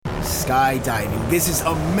Skydiving. This is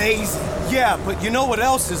amazing. Yeah, but you know what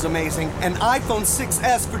else is amazing? An iPhone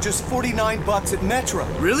 6S for just $49 at Metro.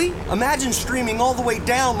 Really? Imagine streaming all the way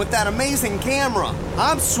down with that amazing camera.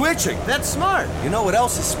 I'm switching. That's smart. You know what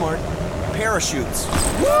else is smart? Parachutes.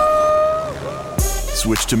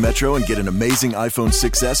 Switch to Metro and get an amazing iPhone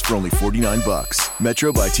 6S for only $49.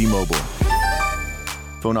 Metro by T-Mobile.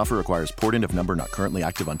 Phone offer requires port-in of number not currently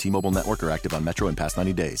active on T-Mobile network or active on Metro in past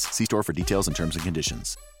 90 days. See store for details and terms and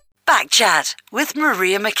conditions. Back Chat with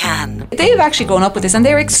Maria McCann. They've actually grown up with this and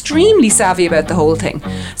they're extremely savvy about the whole thing.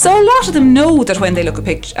 So a lot of them know that when they look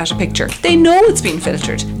at a picture, they know it's been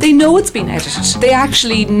filtered. They know it's been edited. They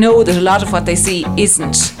actually know that a lot of what they see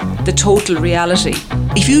isn't the total reality.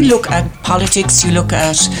 If you look at politics, you look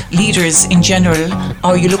at leaders in general,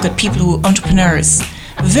 or you look at people who are entrepreneurs,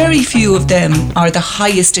 very few of them are the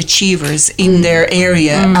highest achievers in their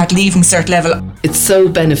area at Leaving Cert level. It's so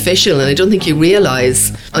beneficial, and I don't think you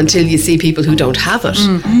realise until you see people who don't have it,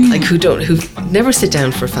 like who never sit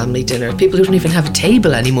down for family dinner, people who don't even have a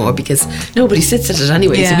table anymore because nobody sits at it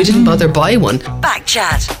anyway, so we didn't bother buy one. Back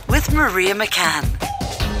Chat with Maria McCann.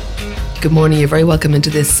 Good morning, you're very welcome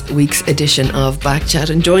into this week's edition of Back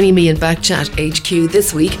Chat. And joining me in Back Chat HQ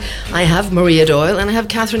this week, I have Maria Doyle and I have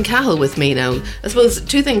Catherine Cahill with me now. I suppose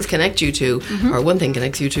two things connect you two, or one thing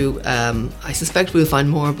connects you two. I suspect we'll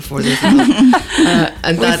find more before this.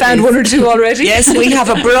 And we found one or two already. Yes, we have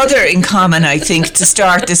a brother in common, I think, to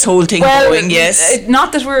start this whole thing going, yes.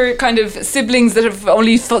 Not that we're kind of siblings that have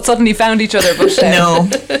only suddenly found each other, but no.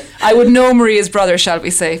 I would know Maria's brother, shall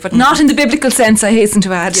we say, but not in the biblical sense, I hasten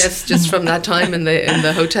to add. Yes, just from that time in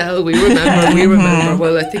the hotel, we remember.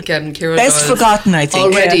 Well, I think Ciara best Doyle's forgotten, I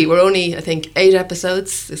think. Already, we're only, I think, 8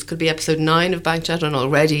 episodes. This could be episode 9 of Back Chat, and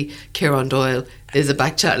already Ciara Doyle is a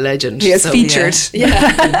Back Chat legend. He is featured.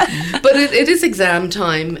 Yeah. But it is exam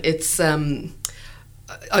time. It's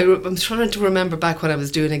I'm trying to remember back when I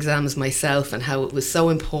was doing exams myself and how it was so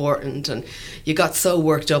important and you got so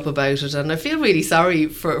worked up about it, and I feel really sorry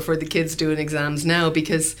for the kids doing exams now,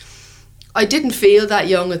 because I didn't feel that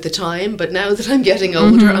young at the time, but now that I'm getting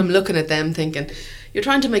older, I'm looking at them thinking, you're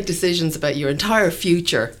trying to make decisions about your entire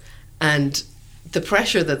future, and the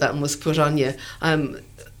pressure that must put on you.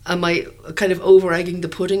 Am I kind of over-egging the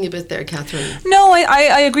pudding a bit there, Catherine? No,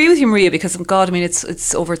 I agree with you, Maria, because God, I mean,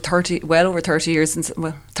 it's over 30 years since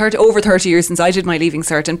I did my Leaving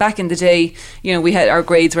Cert, and back in the day, you know, we had our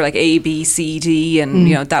grades were like A, B, C, D, and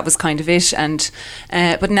you know, that was kind of it. And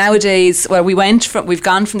but nowadays, well, we've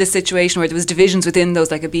gone from this situation where there was divisions within those,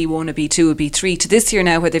 like a B1, a B2, a B3, to this year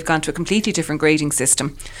now where they've gone to a completely different grading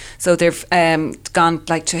system. So they've gone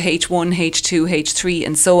like to H1, H2, H3,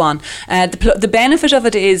 and so on. The benefit of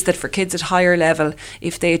it is that for kids at higher level,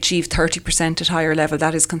 if they achieve 30% at higher level,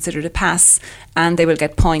 that is considered a pass, and they will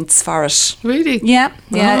get points for it. Really? Yeah.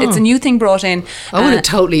 Oh. It's a new thing brought in. I would have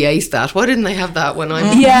totally aced that. Why didn't they have that when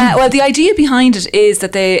I... Yeah, well, the idea behind it is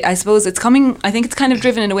that I suppose it's coming, I think it's kind of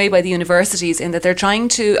driven in a way by the universities, in that they're trying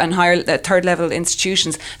to, and higher third level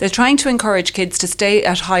institutions, they're trying to encourage kids to stay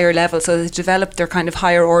at higher level so they develop their kind of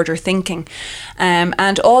higher order thinking.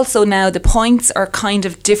 And also now the points are kind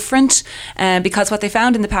of different, because what they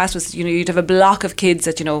found in the past was, you know, you'd have a block of kids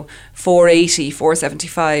at, you know, 480,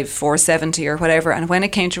 475, 470 or whatever, and when it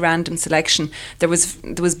came to random selection, there was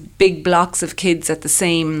big blocks of kids at the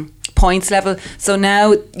same points level. So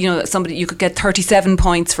now, you know, you could get 37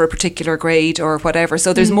 points for a particular grade or whatever.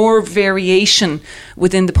 So there's more variation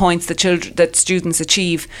within the points that students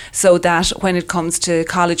achieve, so that when it comes to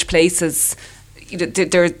college places,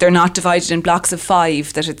 they're not divided in blocks of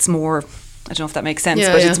 5, that it's more, I don't know if that makes sense,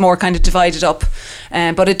 but it's more kind of divided up.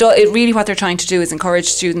 But it really, what they're trying to do is encourage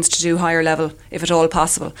students to do higher level, if at all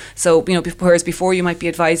possible. So, you know, whereas before you might be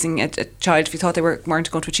advising a child, if you thought they weren't going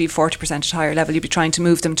to achieve 40% at higher level, you'd be trying to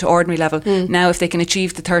move them to ordinary level. Now, if they can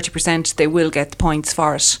achieve the 30%, they will get the points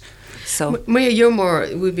for it. So, Maria,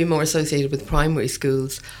 would be more associated with primary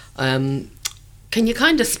schools. Can you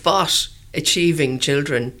kind of spot achieving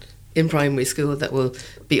children in primary school that will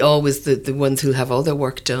be always the ones who have all their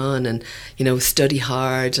work done and, you know, study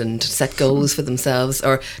hard and set goals for themselves?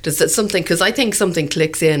 Or does that something, because I think something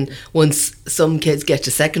clicks in once some kids get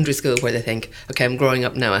to secondary school where they think, okay, I'm growing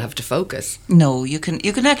up now, I have to focus? No, you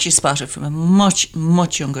can actually spot it from a much,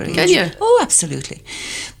 much younger age. Can you? Oh, absolutely.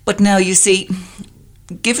 But now you see,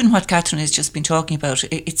 given what Catherine has just been talking about,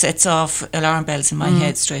 it sets off alarm bells in my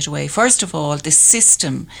head straight away. First of all, the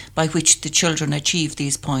system by which the children achieve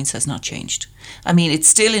these points has not changed. I mean, it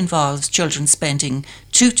still involves children spending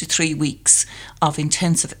 2 to 3 weeks of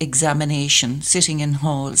intensive examination, sitting in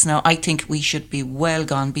halls. Now, I think we should be well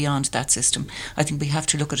gone beyond that system. I think we have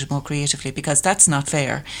to look at it more creatively, because that's not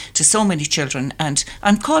fair to so many children. And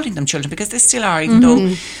I'm calling them children because they still are, even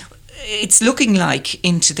though it's looking like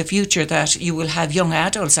into the future that you will have young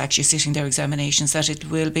adults actually sitting their examinations, that it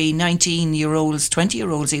will be 19-year-olds,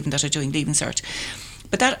 20-year-olds even that are doing Leaving Cert.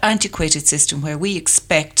 But that antiquated system where we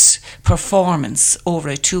expect performance over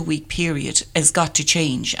a 2-week period has got to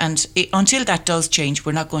change. And until that does change,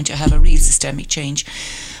 we're not going to have a real systemic change.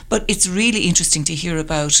 But it's really interesting to hear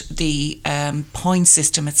about the point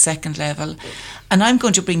system at second level. And I'm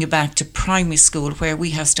going to bring you back to primary school, where we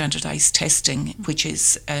have standardised testing, which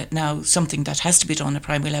is now something that has to be done at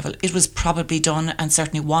primary level. It was probably done, and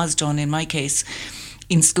certainly was done in my case,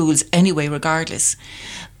 in schools anyway, regardless.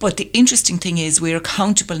 But the interesting thing is we're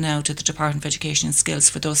accountable now to the Department of Education and Skills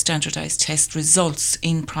for those standardised test results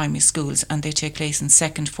in primary schools, and they take place in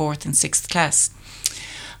 2nd, 4th and 6th class.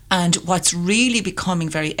 And what's really becoming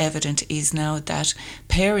very evident is now that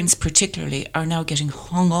parents particularly are now getting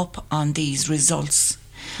hung up on these results.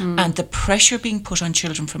 And the pressure being put on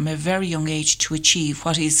children from a very young age to achieve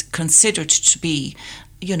what is considered to be,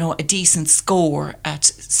 you know, a decent score at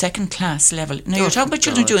 2nd class level. Now, you're talking about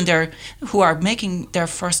children who are making their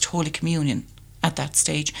first Holy Communion at that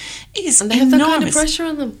stage, is and they have enormous. that kind of pressure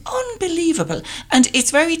on them. Unbelievable. And it's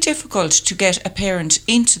very difficult to get a parent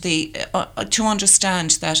into the to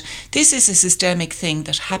understand that this is a systemic thing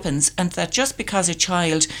that happens, and that just because a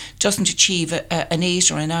child doesn't achieve an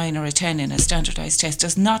 8 or a 9 or a 10 in a standardised test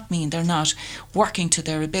does not mean they're not working to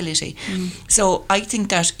their ability. So I think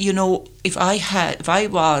that, you know, if I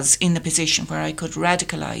was in the position where I could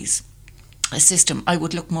radicalise a system, I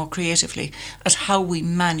would look more creatively at how we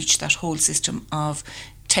manage that whole system of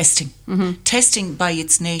testing. Testing by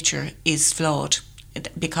its nature is flawed,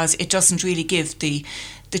 because it doesn't really give the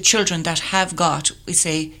children that have got, we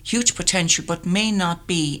say, huge potential but may not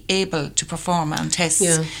be able to perform on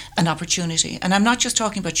tests an opportunity. And I'm not just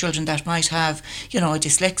talking about children that might have, you know, a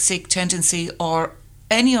dyslexic tendency or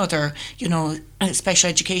any other, you know, special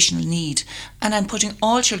educational need. And I'm putting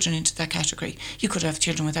all children into that category. You could have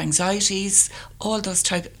children with anxieties, all those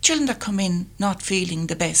children that come in not feeling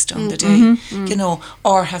the best on the day, you know,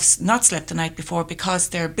 or have not slept the night before because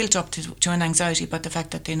they're built up to an anxiety about the fact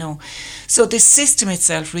that they know. So the system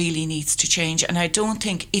itself really needs to change, and I don't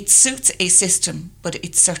think it suits a system, but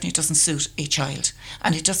it certainly doesn't suit a child,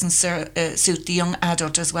 and it doesn't suit the young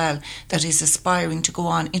adult as well that is aspiring to go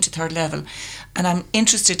on into 3rd level. And I'm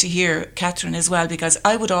interested to hear Catherine as well, because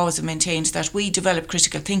I would always have maintained that we develop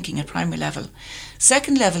critical thinking at primary level.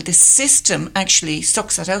 2nd level, the system actually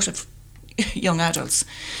sucks that out of young adults.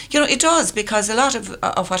 You know, it does, because a lot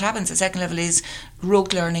of what happens at 2nd level is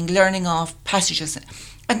rote learning off passages.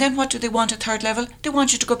 And then what do they want at 3rd level? They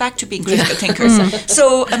want you to go back to being critical thinkers.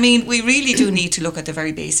 So, I mean, we really do need to look at the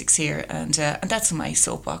very basics here, and that's my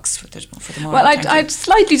soapbox for the moment. Well, I'd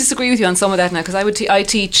slightly disagree with you on some of that now, because I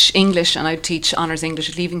teach English, and I teach honours English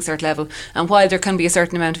at Leaving Cert level, and while there can be a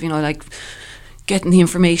certain amount of, you know, like getting the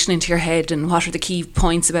information into your head and what are the key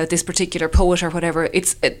points about this particular poet or whatever,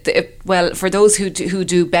 well, for those who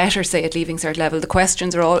do better, say at Leaving Cert level, the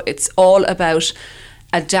questions are it's all about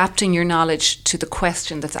adapting your knowledge to the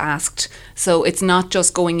question that's asked. So it's not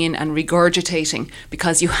just going in and regurgitating,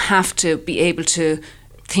 because you have to be able to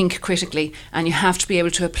think critically, and you have to be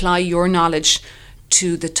able to apply your knowledge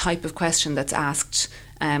to the type of question that's asked.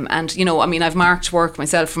 And, you know, I mean, I've marked work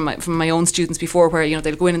myself from my own students before, where, you know,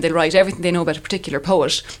 they'll go in and they'll write everything they know about a particular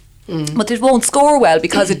poet, but it won't score well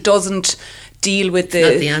because it doesn't deal with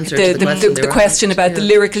the question about the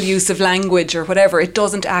lyrical use of language or whatever. It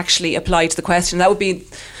doesn't actually apply to the question. That would be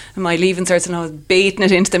my Leaving Certs, and I was baiting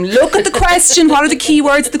it into them. Look at the question. What are the key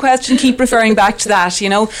words of the question? Keep referring back to that, you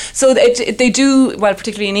know. So they do, well,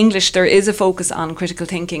 particularly in English, there is a focus on critical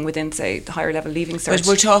thinking within, say, the higher level Leaving Cert. But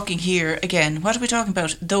we're talking here, again, what are we talking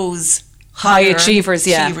about? Those high achievers,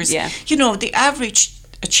 yeah. You know, the average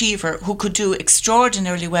achiever who could do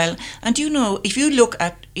extraordinarily well. And, you know, if you look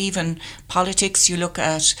at even politics, you look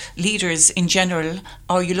at leaders in general,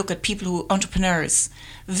 or you look at people who entrepreneurs.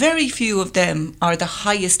 Very few of them are the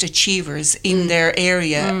highest achievers in their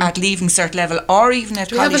area at leaving cert level or even at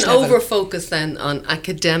Do we have college an level. over-focus then on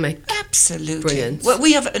academic? Absolutely. Brilliant. Well,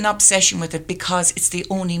 we have an obsession with it because it's the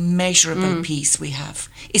only measurable piece we have.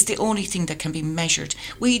 It's the only thing that can be measured.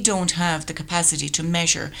 We don't have the capacity to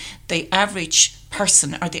measure the average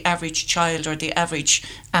person or the average child or the average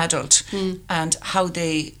adult and how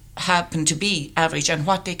they happen to be average and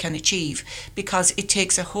what they can achieve, because it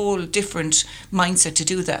takes a whole different mindset to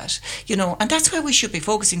do that, and that's where we should be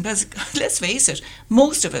focusing, because let's face it,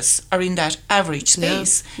 most of us are in that average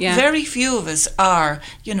space. Yeah. Very few of us are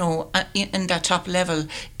in that top level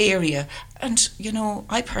area, and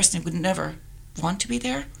I personally would never want to be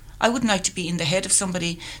there. I wouldn't like to be in the head of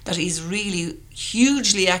somebody that is really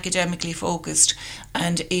hugely academically focused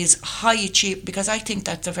and is high achieved, because I think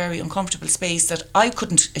that's a very uncomfortable space that I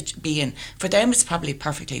couldn't be in. For them, it's probably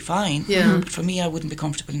perfectly fine. Yeah. But for me, I wouldn't be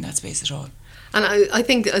comfortable in that space at all. And I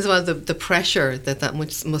think as well the pressure that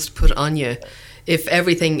must put on you if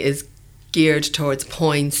everything is geared towards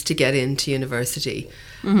points to get into university.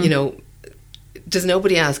 Does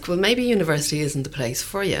nobody ask, well, maybe university isn't the place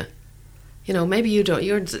for you? Maybe you don't.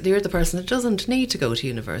 You're the person that doesn't need to go to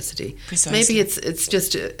university. Precisely. Maybe it's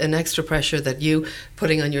just an extra pressure that you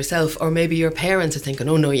putting on yourself, or maybe your parents are thinking,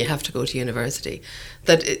 "Oh no, you have to go to university."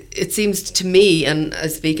 That it seems to me, and I'm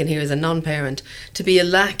speaking here as a non-parent, to be a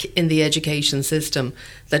lack in the education system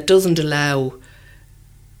that doesn't allow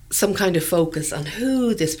some kind of focus on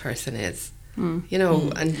who this person is. And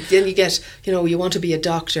then you get, you want to be a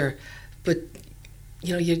doctor, but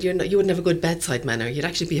you wouldn't have a good bedside manner. You'd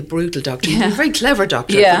actually be a brutal doctor. You'd be a very clever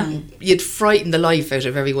doctor. Yeah. But you'd frighten the life out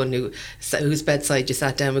of everyone whose bedside you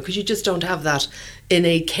sat down with, because you just don't have that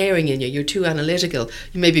innate caring in you. You're too analytical.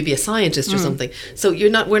 You maybe be a scientist or something. So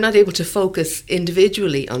we're not able to focus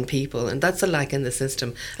individually on people, and that's a lack in the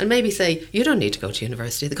system. And maybe say, you don't need to go to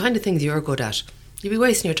university. The kind of things you're good at, you'd be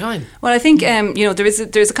wasting your time. Well, I think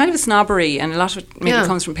there's a kind of a snobbery, and a lot of it maybe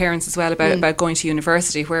comes from parents as well about going to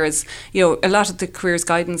university. Whereas a lot of the careers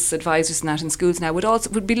guidance advisors and that in schools now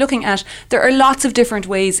would be looking at, there are lots of different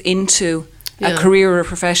ways into a career or a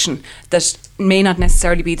profession that may not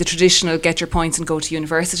necessarily be the traditional get your points and go to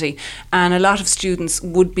university, and a lot of students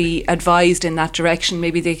would be advised in that direction.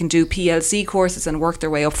 Maybe they can do PLC courses and work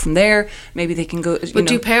their way up from there. Maybe they can go.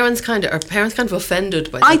 But are parents kind of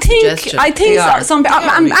offended by that I think suggestion? some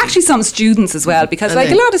actually some students as well, because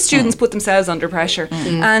a lot of students put themselves under pressure,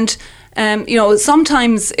 and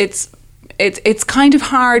sometimes it's kind of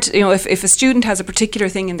hard, if a student has a particular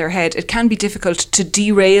thing in their head, it can be difficult to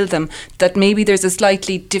derail them, that maybe there's a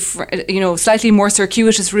slightly different, slightly more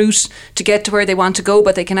circuitous route to get to where they want to go,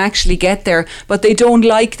 but they can actually get there. But they don't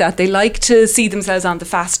like that. They like to see themselves on the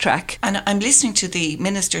fast track. And I'm listening to the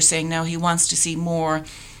minister saying now he wants to see more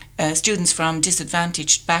students from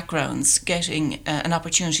disadvantaged backgrounds getting an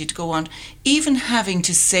opportunity to go on. Even having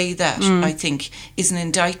to say that, I think, is an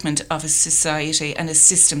indictment of a society and a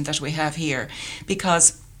system that we have here,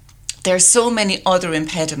 because there are so many other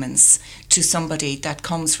impediments to somebody that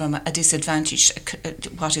comes from a disadvantaged,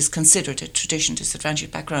 what is considered a traditional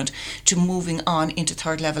disadvantaged background, to moving on into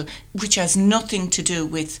third level, which has nothing to do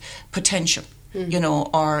with potential,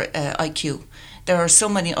 or IQ. There are so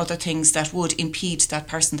many other things that would impede that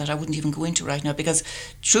person that I wouldn't even go into right now, because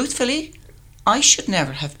truthfully, I should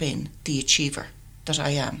never have been the achiever that I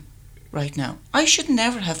am right now. I should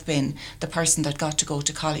never have been the person that got to go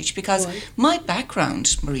to college, because my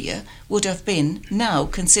background, Maria, would have been now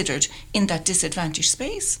considered in that disadvantaged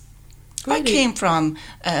space. Really? I came from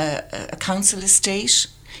a council estate.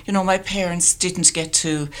 My parents didn't get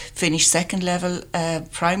to finish second level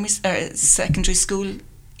secondary school.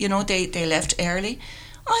 They left early.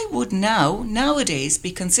 I would nowadays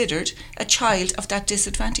be considered a child of that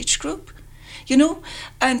disadvantaged group,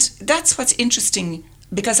 and that's what's interesting,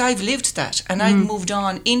 because I've lived that, and I've moved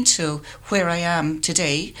on into where I am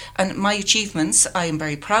today, and my achievements I am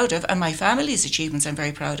very proud of, and my family's achievements I'm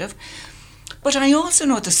very proud of, but I also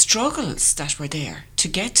know the struggles that were there to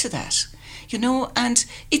get to that. And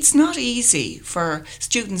it's not easy for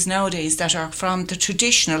students nowadays that are from the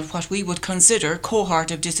traditional, what we would consider,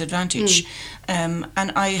 cohort of disadvantage. And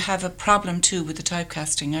I have a problem too with the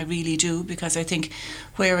typecasting, I really do, because I think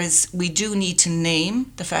whereas we do need to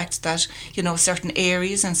name the fact that, certain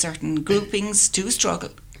areas and certain groupings do struggle.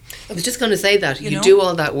 I was just going to say that. You know? do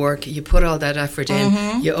all that work, you put all that effort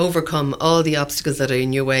in, you overcome all the obstacles that are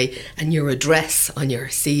in your way, and your address on your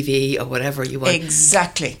CV or whatever you want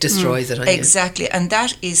Exactly. destroys it on you. Exactly. And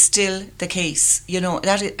that is still the case. You know,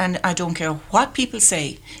 and I don't care what people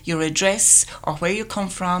say, your address or where you come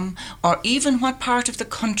from or even what part of the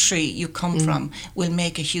country you come from will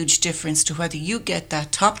make a huge difference to whether you get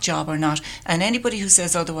that top job or not. And anybody who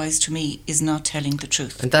says otherwise to me is not telling the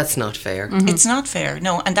truth. And that's not fair. It's not fair,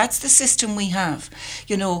 no, and that's the system we have,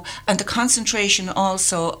 you know, and the concentration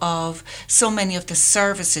also of so many of the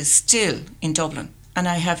services still in Dublin. And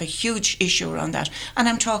I have a huge issue around that. And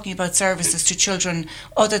I'm talking about services to children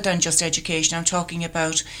other than just education. I'm talking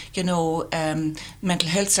about, you know, mental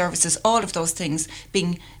health services, all of those things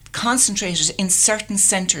being concentrated in certain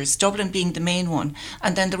centres, Dublin being the main one,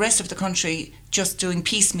 and then the rest of the country just doing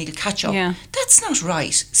piecemeal catch-up. Yeah. That's not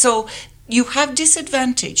right. So you have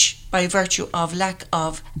disadvantage by virtue of lack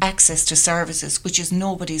of access to services, which is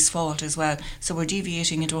nobody's fault as well. So we're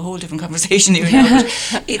deviating into a whole different conversation here now.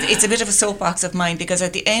 But it's a bit of a soapbox of mine, because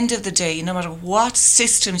at the end of the day, no matter what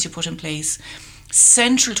systems you put in place,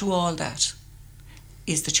 central to all that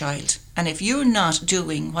is the child. And if you're not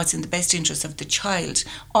doing what's in the best interest of the child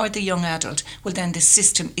or the young adult, well, then the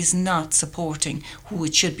system is not supporting who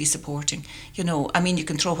it should be supporting. You know, I mean, you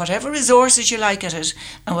can throw whatever resources you like at it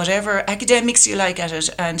and whatever academics you like at it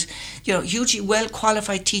and, you know, hugely well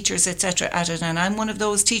qualified teachers, etc. at it. And I'm one of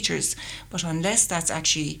those teachers. But unless that's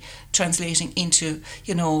actually translating into,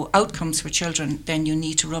 you know, outcomes for children, then you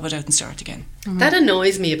need to rub it out and start again. That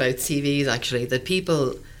annoys me about CVs, actually, that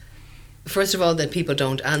people... First of all, that people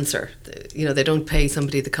don't answer. You know, they don't pay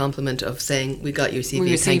somebody the compliment of saying, "We got your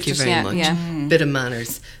CV, thank you very much." Bit of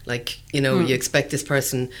manners. Like, you know, you expect this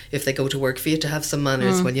person, if they go to work for you, to have some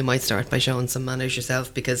manners. Well, you might start by showing some manners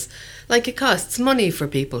yourself, because, like, it costs money for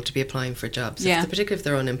people to be applying for jobs, particularly if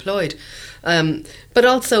they're unemployed. But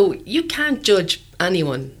also, you can't judge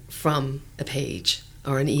anyone from a page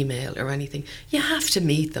or an email or anything. You have to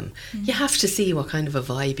meet them. You have to see what kind of a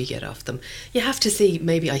vibe you get off them. You have to see,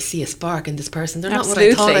 maybe I see a spark in this person. They're not what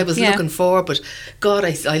I thought I was looking for, but God,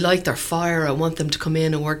 I like their fire. I want them to come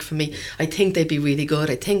in and work for me. I think they'd be really good.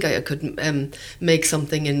 I think I could make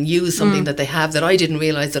something and use something that they have that I didn't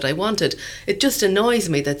realise that I wanted. It just annoys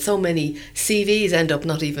me that so many CVs end up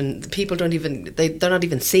they're not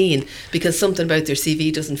even seen because something about their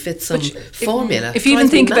CV doesn't fit some formula. If you even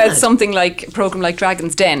think about something like a programme like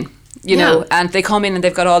Dragon's Den, you know, and they come in and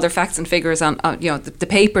they've got all their facts and figures on you know, the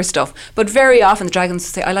paper stuff, but very often the Dragons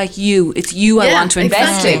say, "I like you, it's you I want to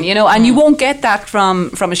invest in," you know, and you won't get that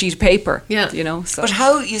from a sheet of paper, you know. So. But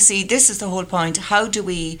how, you see, this is the whole point, how do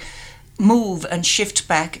we move and shift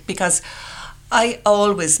back? Because I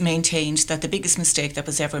always maintained that the biggest mistake that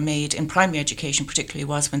was ever made in primary education particularly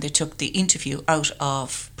was when they took the interview out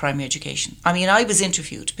of primary education. I mean, I was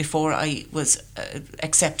interviewed before I was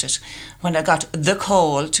accepted. When I got the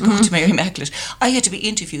call to go to Mary Immaculate, I had to be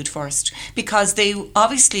interviewed first, because they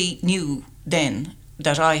obviously knew then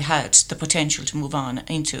that I had the potential to move on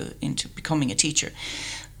into becoming a teacher.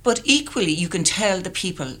 But equally, you can tell the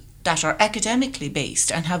people that are academically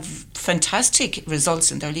based and have fantastic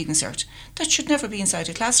results in their Leaving Cert, that should never be inside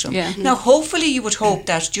a classroom. Yeah. Now, hopefully you would hope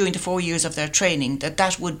that during the 4 years of their training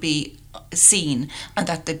that would be seen, and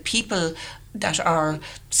that the people that are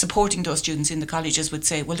supporting those students in the colleges would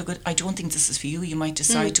say, "Well, look, I don't think this is for you, you might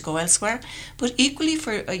decide to go elsewhere." But equally,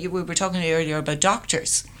 for we were talking earlier about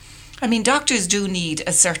doctors. I mean, doctors do need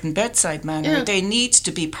a certain bedside manner. Yeah. They need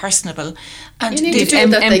to be personable, and you need to do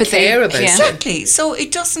that empathy. They care about exactly. So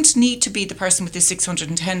it doesn't need to be the person with the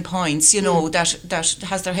 610 points, you know, that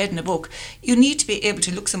has their head in a book. You need to be able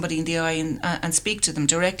to look somebody in the eye and speak to them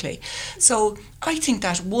directly. So I think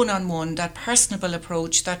that one-on-one, that personable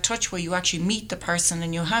approach, that touch where you actually meet the person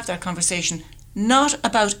and you have that conversation, not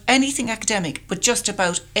about anything academic, but just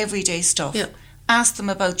about everyday stuff. Yeah. Ask them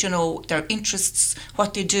about, you know, their interests,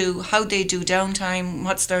 what they do, how they do downtime,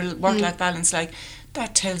 what's their work-life balance like.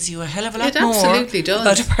 That tells you a hell of a lot more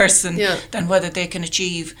about a person than whether they can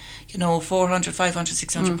achieve, you know, 400, 500,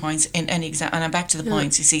 600 points in any exam. And I'm back to the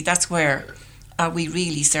points, you see, that's where are we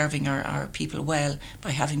really serving our people well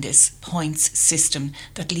by having this points system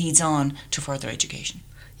that leads on to further education.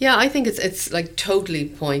 Yeah, I think it's like totally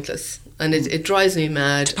pointless. And it drives me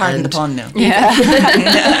mad. Pardon the pun now. Yeah.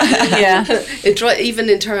 Even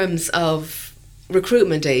in terms of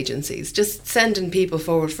recruitment agencies, just sending people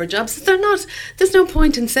forward for jobs. There's no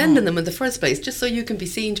point in sending them in the first place, just so you can be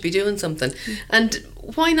seen to be doing something. And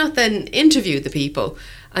why not then interview the people?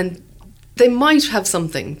 And they might have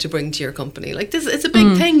something to bring to your company. Like this, it's a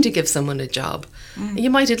big thing to give someone a job. You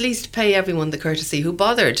might at least pay everyone the courtesy who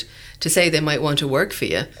bothered to say they might want to work for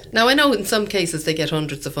you. Now I know in some cases they get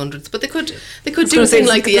hundreds, but they could do something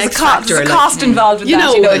like the X Factor. There's a cost involved in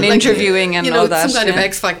that, in like, interviewing and all that. Some kind of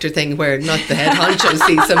X Factor thing where not the head honcho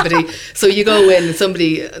sees somebody. So you go in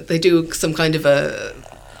and they do some kind of a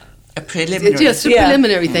preliminary. Just a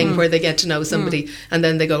preliminary thing where they get to know somebody, and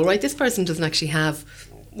then they go, right, this person doesn't actually have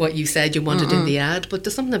what you said you wanted in the ad, but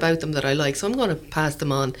there's something about them that I like, so I'm going to pass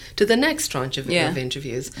them on to the next tranche of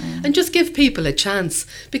interviews, and just give people a chance,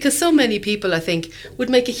 because so many people, I think, would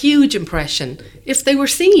make a huge impression if they were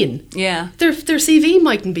seen. Yeah. Their CV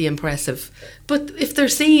mightn't be impressive, but if they're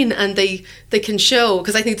seen and they can show,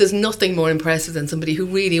 because I think there's nothing more impressive than somebody who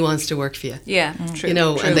really wants to work for you. Yeah, true. You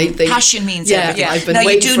know, true. and they passion means everything. I've been now you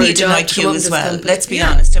waiting do for need a an job IQ as well. company. Let's be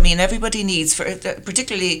honest. I mean, everybody needs,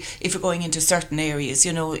 particularly if you're going into certain areas,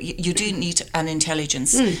 you know, you do need an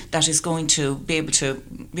intelligence that is going to be able to,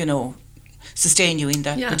 you know, sustain you in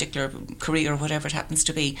that particular career or whatever it happens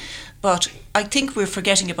to be. But I think we're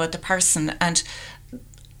forgetting about the person. And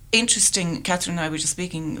interesting, Catherine and I were just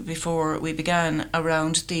speaking before we began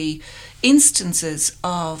around the instances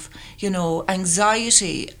of, you know,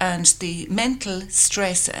 anxiety and the mental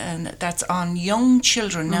stress and that's on young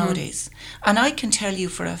children nowadays. And I can tell you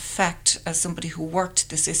for a fact, as somebody who worked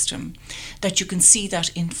the system, that you can see that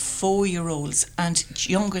in 4-year-olds and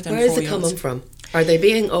younger than 4-year-olds. Where is it coming from? Are they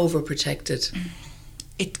being overprotected?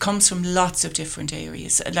 It comes from lots of different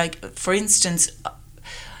areas. Like, for instance,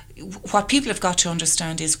 what people have got to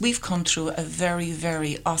understand is we've come through a very,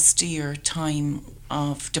 very austere time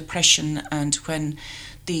of depression and when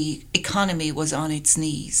the economy was on its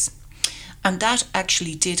knees. And that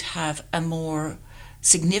actually did have a more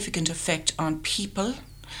significant effect on people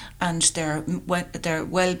and their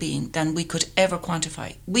well-being than we could ever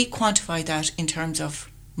quantify. We quantify that in terms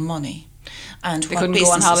of money. And they what couldn't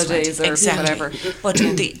go on businesses holidays or exactly. whatever. But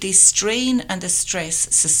the strain and the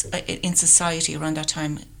stress in society around that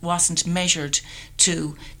time wasn't measured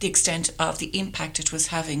to the extent of the impact it was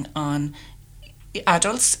having on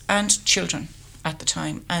adults and children at the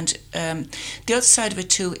time. And the other side of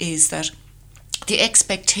it too is that the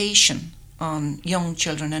expectation on young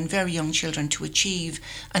children and very young children to achieve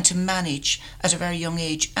and to manage at a very young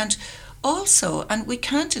age. And also, and we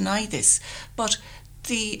can't deny this, but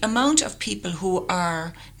the amount of people who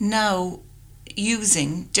are now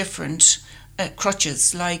using different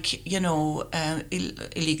crutches like, you know,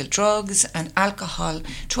 illegal drugs and alcohol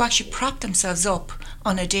to actually prop themselves up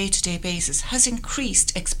on a day-to-day basis has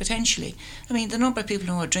increased exponentially. I mean, the number of people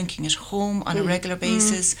who are drinking at home on a regular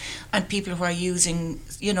basis and people who are using,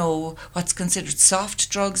 you know, what's considered soft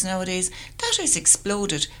drugs nowadays, that has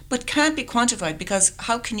exploded, but can't be quantified because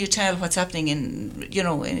how can you tell what's happening in, you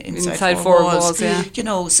know, inside four walls? Yeah. You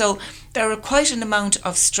know, so there are quite an amount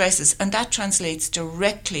of stresses and that translates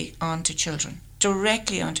directly onto children.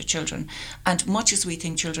 And much as we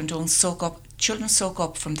think children don't soak up, children soak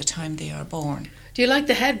up from the time they are born. Do you like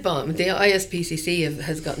the head bomb? The ISPCC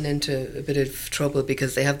has gotten into a bit of trouble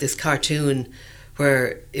because they have this cartoon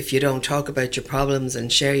where if you don't talk about your problems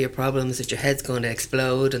and share your problems, that your head's going to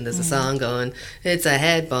explode, and there's a song going, it's a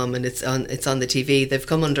head bomb, and it's on the TV. They've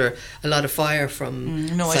come under a lot of fire from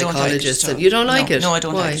psychologists. I don't like it. You don't like it? No, I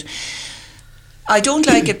don't like it. I don't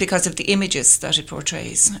like it because of the images that it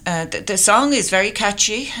portrays. The song is very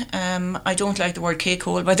catchy. I don't like the word cake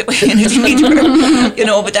hole, by the way, in it either. You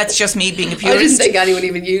know, but that's just me being a purist. I didn't think anyone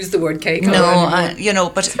even used the word cake hole. No, you know,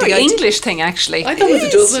 but it's a very English thing, actually. I thought it was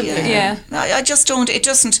a Dublin thing. Yeah. I just don't. It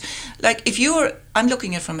doesn't. Like, if you're, I'm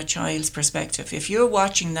looking at it from a child's perspective. If you're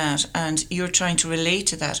watching that and you're trying to relate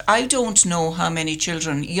to that, I don't know how many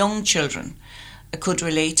children, young children, could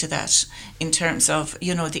relate to that in terms of,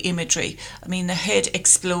 you know, the imagery. I mean, the head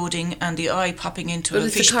exploding and the eye popping into a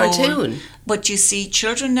fishbowl. But it's a cartoon. But you see,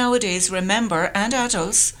 children nowadays, remember, and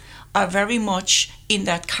adults, are very much in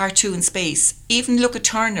that cartoon space. Even look at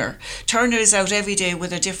Turner. Turner is out every day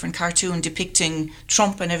with a different cartoon depicting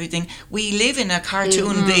Trump and everything. We live in a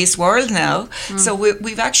cartoon-based world now, so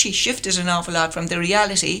we've actually shifted an awful lot from the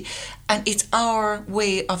reality, and it's our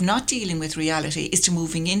way of not dealing with reality is to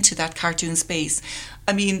moving into that cartoon space.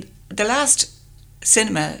 I mean, the last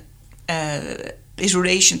cinema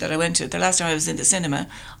iteration that I went to, the last time I was in the cinema,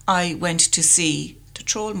 I went to see the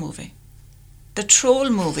Troll movie. The Troll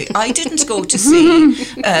movie. I didn't go to see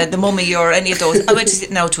The Mummy or any of those. I went to see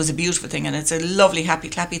it. Now, it was a beautiful thing and it's a lovely, happy,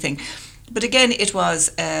 clappy thing. But again, it was,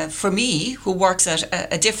 for me, who works at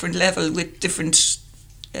a different level with different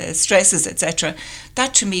stresses, etc.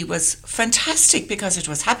 That to me was fantastic because it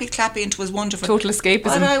was happy clappy and it was wonderful. Total escapism.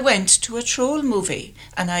 But I went to a troll movie,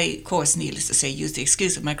 and I, of course, needless to say, used the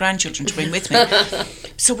excuse of my grandchildren to bring with me.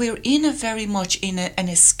 So we're in a very much in an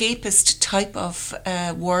escapist type of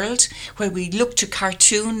world where we look to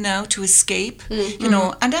cartoon now to escape, you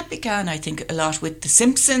know, and that began, I think, a lot with The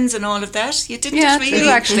Simpsons and all of that. You didn't Yeah, really? true,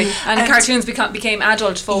 actually. And cartoons became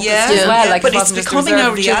adult focused as well. Like but it it's wasn't just becoming a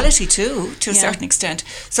reserved for children. reality too, to a certain extent.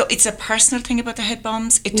 So it's a personal thing about the head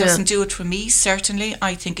bombs. It doesn't do it for me, certainly.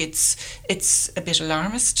 I think it's a bit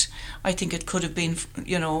alarmist. I think it could have been,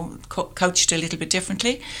 you know, couched a little bit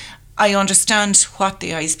differently. I understand what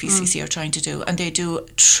the ISPCC are trying to do, and they do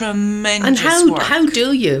tremendous work. How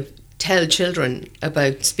do you tell children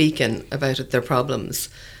about speaking about their problems?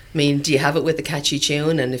 I mean, do you have it with a catchy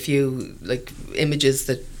tune and a few like images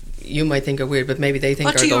that you might think are weird, but maybe they think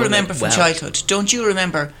What are do you going remember like, from well. childhood? Don't you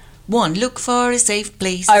remember? 1, look for a safe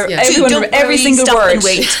place. Everyone, every single stop word. and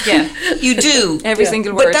wait. Yeah, You do. every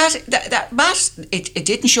single word. But it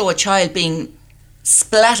didn't show a child being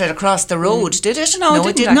splattered across the road, did it? No, it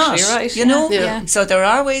it didn't did not. actually, right, You yeah. know? Yeah. So there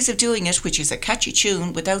are ways of doing it, which is a catchy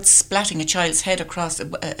tune without splatting a child's head across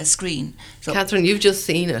a screen. So Catherine, you've just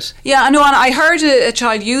seen it. Yeah, I know, and I heard a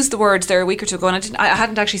child use the words there a week or two ago, and I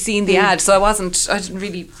hadn't actually seen the ad, so I didn't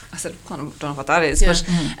really. I said, I don't know what that is, but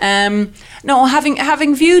no,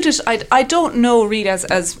 having viewed it, I don't know really,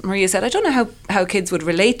 as Maria said, I don't know how kids would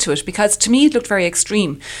relate to it, because to me it looked very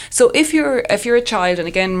extreme. So if you're a child, and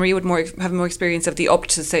again Maria would have more experience of the up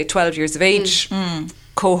to say 12 years of age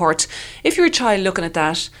cohort. If you're a child looking at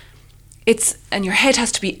that, and your head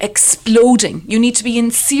has to be exploding. You need to be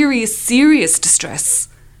in serious distress,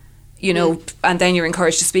 you know, and then you're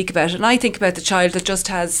encouraged to speak about it. And I think about the child that just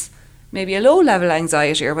has maybe a low-level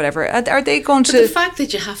anxiety or whatever. Are they going But to... the fact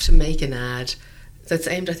that you have to make an ad that's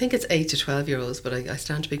aimed, I think it's 8 to 12-year-olds, but I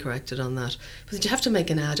stand to be corrected on that. But that you have to make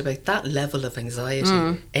an ad about that level of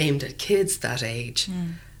anxiety aimed at kids that age.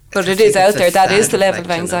 But I it is think out it's a there. That sad is the level of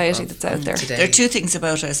reflection anxiety that's out there. today. there are two things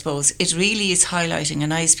about it, I suppose. It really is highlighting,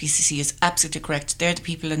 and ISPCC is absolutely correct. They're the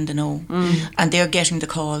people in the know, and they're getting the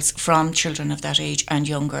calls from children of that age and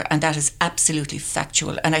younger, and that is absolutely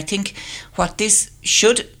factual. And I think what this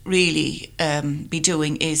should really be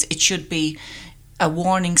doing is it should be a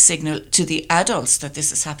warning signal to the adults that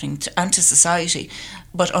this is happening and to society.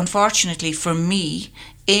 But unfortunately for me,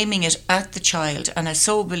 aiming it at the child, and I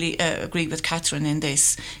so agree with Catherine in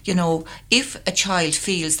this, you know, if a child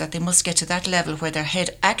feels that they must get to that level where their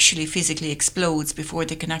head actually physically explodes before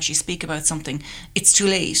they can actually speak about something, it's too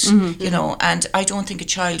late, you know, and I don't think a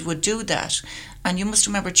child would do that. And you must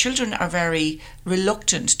remember, children are very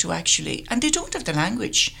reluctant to actually, and they don't have the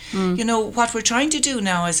language. You know, what we're trying to do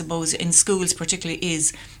now, I suppose, in schools particularly,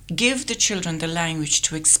 is give the children the language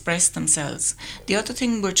to express themselves. The other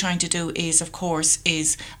thing we're trying to do is, of course,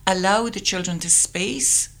 is allow the children the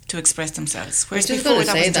space to express themselves, whereas I was just before gonna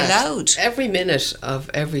that say wasn't allowed. Every minute of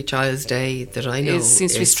every child's day that I know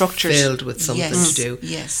Seems to be is structured. filled with something Yes, to do,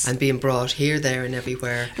 yes. and being brought here, there, and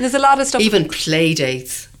everywhere. And there's a lot of stuff. Even play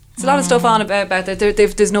dates. There's a lot of stuff on about that.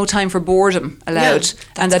 There's no time for boredom allowed,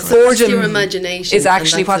 and that correct. That's boredom your imagination, is and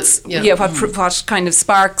actually that's what kind of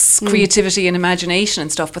sparks creativity and imagination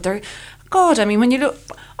and stuff. But God, I mean, when you look,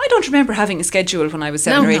 I don't remember having a schedule when I was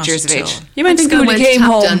 7 No, or 8 not years of at age. all. You went I to think I school, you went came tap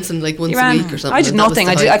home, dancing like once you a ran. week or something, I did and that was nothing.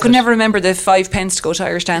 the I height I of could it. never remember the 5 pence to go to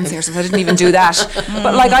Irish dancing or something. I didn't even do that.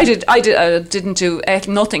 But like I didn't do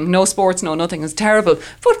nothing. No sports, no nothing. It was terrible.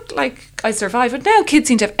 But like I survived. But now kids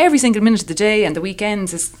seem to have every single minute of the day, and the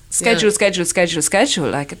weekends is schedule.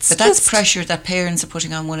 Like it's But that's just pressure that parents are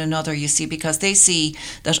putting on one another, you see, because they see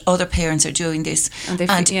that other parents are doing this. And they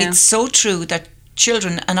And yeah. it's so true that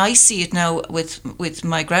children, and I see it now with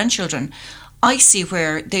my grandchildren, I see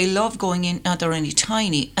where they love going in, now they're only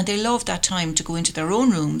tiny, and they love that time to go into their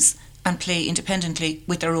own rooms and play independently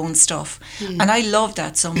with their own stuff. And I love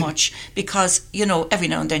that so much because, you know, every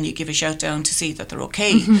now and then you give a shout down to see that they're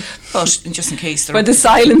okay, but just in case they're by the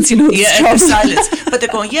silence, you know. yeah, the there's trouble. silence. But they're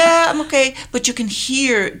going, yeah, I'm okay. But you can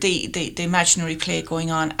hear the imaginary play going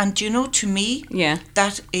on. And you know, to me, Yeah.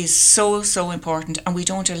 that is so, so important. And we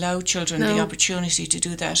don't allow children the No. opportunity to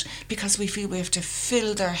do that because we feel we have to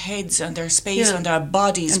fill their heads and their space Yeah. and their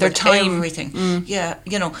bodies And their with time. everything. Yeah,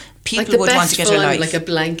 you know, people like the would best want to get fun, a life. like a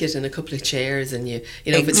blanket and a couple of chairs, and you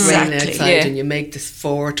know, if it's Exactly. raining outside, Yeah. and you make this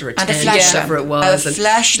fort or a and a tent, flash whatever lamp. it was. A and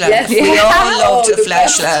flash lamp. Yes. We all loved Oh, a the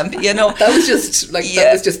flash best. lamp, you know. that was just like Yeah.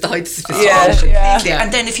 that was just the height of Yeah, sophistication. yeah.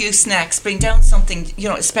 And then a few snacks, bring down something, you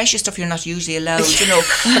know, especially stuff you're not usually allowed, you know,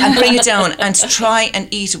 and bring it down and try and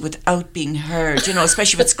eat it without being heard, you know,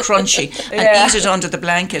 especially if it's crunchy, and eat it under the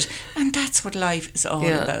blanket. And that's what life is all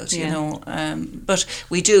Yeah. about, you Yeah. know. But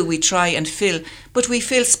we try and fill, but we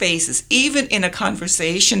fill spaces. Even in a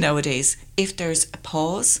conversation nowadays, if there's a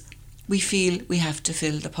pause, we feel we have to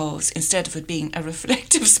fill the pause instead of it being a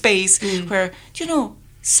reflective space where, you know,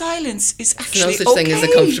 silence is No actually such thing as a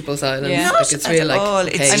okay. comfortable silence. Yeah. Like Not it's at real, like all.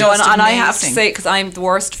 okay. It's I know, just and I have to amazing. say, because I'm the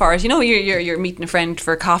worst for it. You know, you're meeting a friend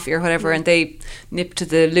for coffee or whatever, and they nip to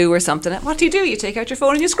the loo or something. What do? You take out your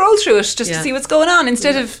phone and you scroll through it just Yeah. to see what's going on,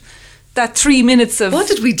 instead of that 3 minutes of What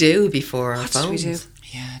did we do before our What did we phones? do?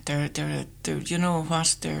 Yeah, they're you know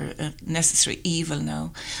what, they're a necessary evil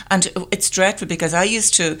now. And it's dreadful because I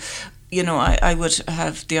used to, you know, I would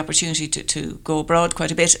have the opportunity to go abroad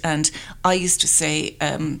quite a bit, and I used to say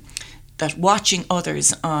that watching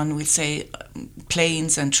others on, we'll say,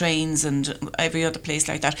 planes and trains and every other place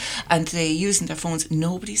like that, and they using their phones,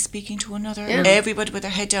 nobody's speaking to another, Yeah. everybody with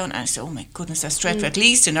their head down, and I say, oh my goodness, that's dreadful. At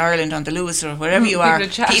least in Ireland on the Lewis or wherever you are,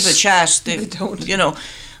 people chat. people chat, They don't. you know.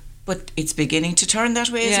 But it's beginning to turn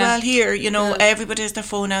that way as Yeah. well here. You know, everybody has their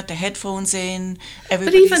phone out, the headphones in. But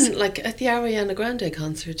Everybody's, even like at the Ariana Grande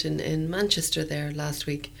concert in Manchester there last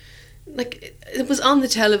week, like it was on the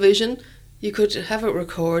television. You could have it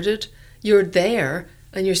recorded. You're there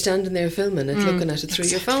and you're standing there filming it, looking at it through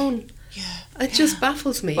your phone. yeah. It just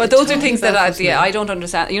baffles me. Well, It those are totally things that baffles me. I don't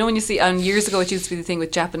understand. You know, when you see, and years ago it used to be the thing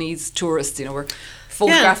with Japanese tourists, you know, we're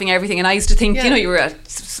photographing everything, and I used to think, Yeah. you know, you were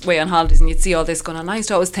away on holidays and you'd see all this going on. I used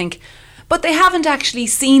to always think, but they haven't actually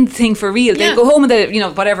seen the thing for real. They Yeah. go home and they, you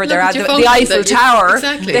know, whatever, they're at at your the phone, Eiffel that you- Tower.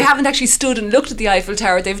 exactly. They haven't actually stood and looked at the Eiffel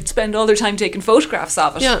Tower. They've spent all their time taking photographs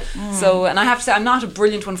of it. Yeah. So, and I have to say, I'm not a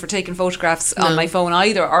brilliant one for taking photographs on No. my phone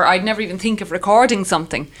either, or I'd never even think of recording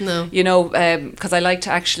something. No. You know, because I like to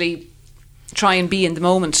actually try and be in the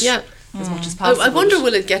moment. Yeah. As much as possible. I wonder,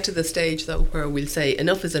 will it get to the stage though where we'll say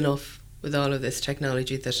enough is enough with all of this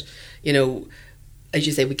technology, that, you know, as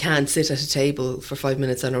you say, we can't sit at a table for 5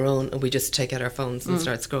 minutes on our own and we just take out our phones and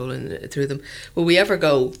start scrolling through them. Will we ever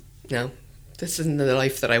go, no, this isn't the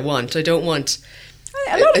life that I want. I don't want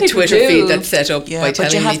A lot of a people Twitter do. feed that's set up Yeah, by but you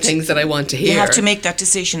telling me have to- things that I want to hear. You have to make that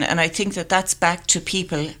decision, and I think that that's back to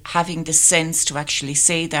people having the sense to actually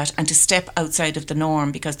say that and to step outside of the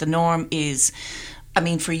norm, because the norm is, I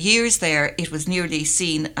mean, for years there, it was nearly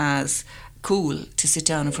seen as cool to sit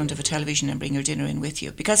down in front of a television and bring your dinner in with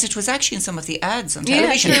you, because it was actually in some of the ads on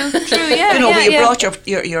television. True, yeah. You know, yeah, where you yeah. brought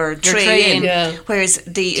your tray tray in. in. Yeah. Whereas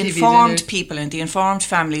the TV informed dinners. people and the informed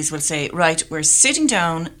families will say, right, we're sitting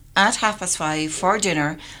down at 5:30 for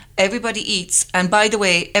dinner. Everybody eats, and by the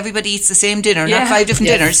way, everybody eats the same dinner, Yeah. not 5 different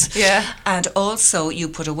Yes. dinners. Yeah. And also, you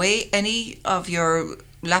put away any of your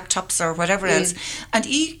laptops or whatever else. And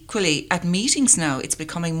equally, at meetings now, it's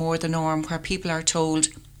becoming more the norm where people are told,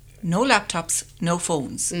 no laptops, no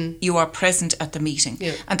phones. You are present at the meeting.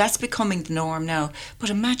 Yeah. And that's becoming the norm now.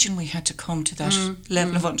 But imagine we had to come to that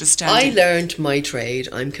level of I understanding. learned my trade,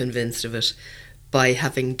 I'm convinced of it, by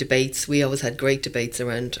having debates. We always had great debates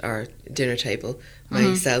around our dinner table.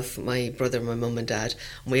 Myself, my brother, my mum and dad.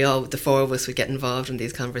 And the four of us would get involved in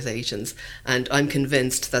these conversations. And I'm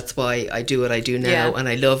convinced that's why I do what I do now. Yeah. And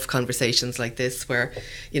I love conversations like this where,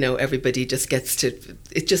 you know, everybody just gets to,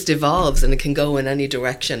 it just evolves and it can go in any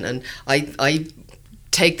direction. And I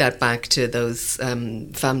take that back to those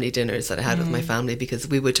family dinners that I had with my family, because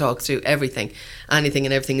we would talk through everything, anything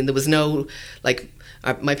and everything, and there was no, like,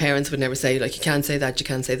 my parents would never say, like, you can't say that, you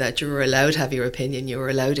can't say that. You were allowed to have your opinion, you were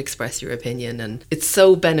allowed to express your opinion, and it's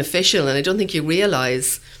so beneficial. And I don't think you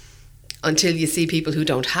realise until you see people who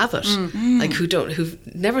don't have it, like who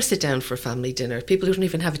never sit down for a family dinner, people who don't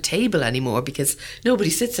even have a table anymore because nobody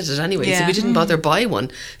sits at it anyway. So Yeah. we didn't bother buy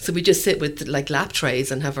one. So we just sit with like lap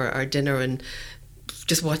trays and have our dinner and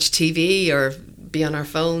just watch TV or be on our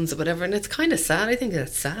phones or whatever. And it's kind of sad. I think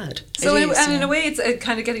that's sad. So It in, is, and in yeah. a way, it's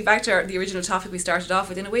kind of getting back to the original topic we started off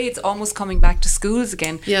with. In a way, it's almost coming back to schools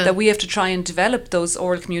again. Yeah. That we have to try and develop those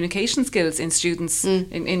oral communication skills in students,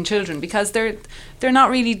 in children, because they're not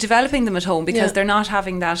really developing them at home, because Yeah. they're not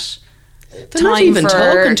having that. They're not time even for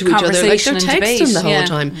talking to each other. Like, conversation they're and texting debate. the whole Yeah.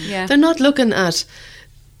 time. Yeah. They're not looking at.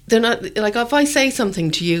 They're not, like, if I say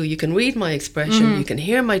something to you, you can read my expression, you can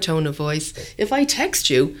hear my tone of voice. If I text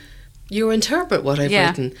you, you interpret what I've Yeah.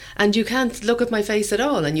 written, and you can't look at my face at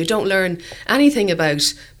all, and you don't learn anything about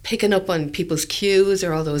picking up on people's cues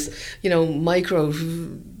or all those, you know, micro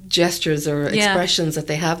gestures or expressions that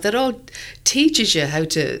they have that all teaches you how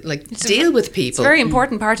to deal with people. It's a very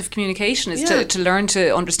important part of communication is to learn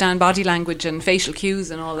to understand body language and facial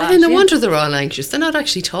cues and all that. I mean, no wonder they're all anxious. They're not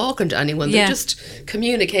actually talking to anyone. They're just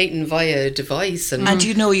communicating via a device. And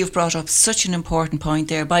you've brought up such an important point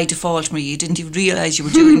there. By default, Marie, you didn't even realise you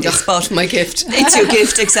were doing this, but my gift. It's your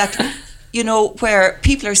gift, exactly. Where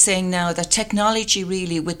people are saying now that technology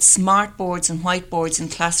really with smart boards and whiteboards in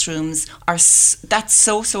classrooms that's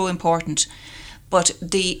so important. But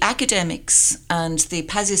the academics and the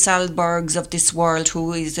Pazzi Sahlbergs of this world,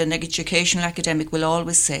 who is an educational academic, will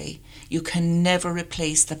always say, you can never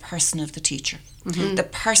replace the person of the teacher. Mm-hmm. The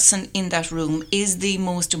person in that room is the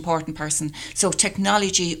most important person. So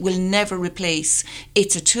technology will never replace.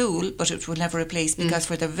 It's a tool, but it will never replace, because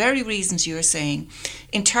for the very reasons you're saying,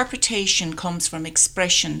 interpretation comes from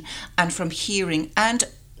expression and from hearing, and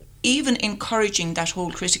even encouraging that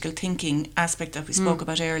whole critical thinking aspect that we spoke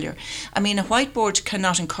about earlier. I mean, a whiteboard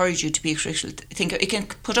cannot encourage you to be a critical thinker. It can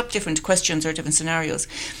put up different questions or different scenarios.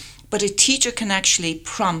 But a teacher can actually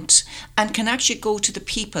prompt and can actually go to the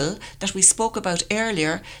people that we spoke about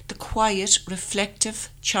earlier, the quiet, reflective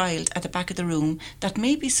child at the back of the room that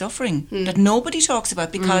may be suffering, that nobody talks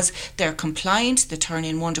about because they're compliant, they turn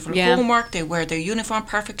in wonderful homework, they wear their uniform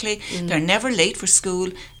perfectly, they're never late for school.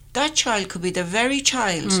 That child could be the very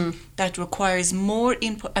child that requires more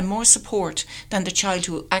input and more support than the child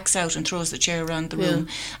who acts out and throws the chair around the room.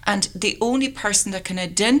 And the only person that can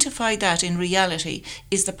identify that in reality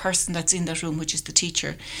is the person that's in that room, which is the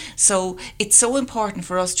teacher. So it's so important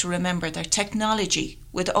for us to remember that technology,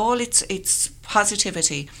 with all its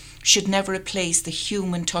positivity, should never replace the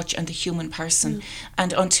human touch and the human person.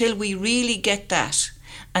 And until we really get that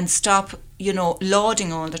and stop,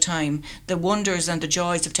 lauding all the time the wonders and the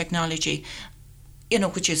joys of technology,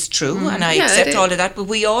 which is true, and I accept all of that, but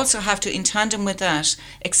we also have to, in tandem with that,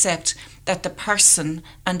 accept that the person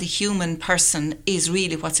and the human person is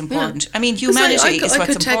really what's important. I mean, humanity is what's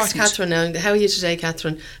important. I could text Catherine now, how are you today,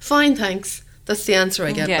 Catherine? Fine, thanks. That's the answer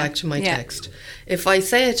I get back to my text. If I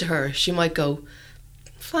say it to her, she might go,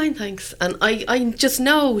 fine, thanks, and I just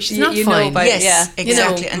know she's not fine.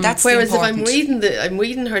 Exactly, and that's whereas if I'm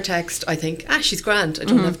reading her text, I think, she's grand. I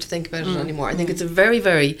don't have to think about it anymore. I think it's a very,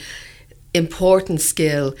 very important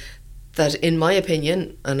skill that, in my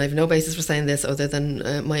opinion, and I've no basis for saying this other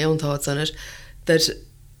than my own thoughts on it, that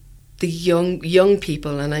the young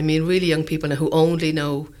people, and I mean really young people now who only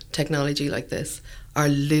know technology like this, are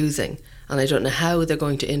losing. And I don't know how they're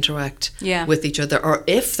going to interact with each other, or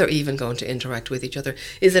if they're even going to interact with each other.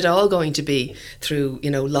 Is it all going to be through,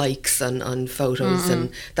 likes on photos,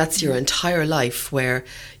 and that's your entire life, where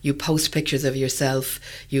you post pictures of yourself,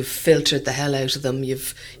 you've filtered the hell out of them,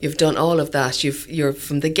 you've done all of that. You're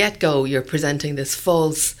from the get-go, you're presenting this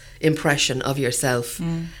false impression of yourself,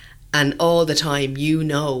 and all the time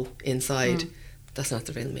inside. That's not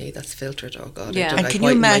the real me, that's filtered. Oh God, and can you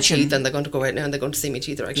imagine? My teeth, and they're going to go out now and they're going to see my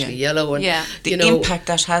teeth are actually yellow. And the impact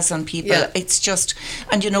that has on people, it's just,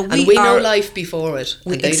 and we know life before it.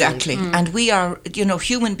 Exactly. And we are,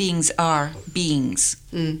 human beings are beings.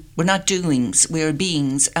 We're not doings, we're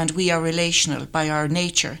beings, and we are relational by our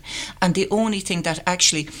nature. And the only thing that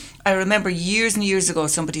actually, I remember years and years ago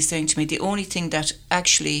somebody saying to me, the only thing that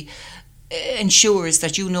actually ensures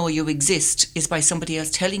that you exist is by somebody else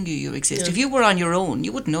telling you exist. If you were on your own,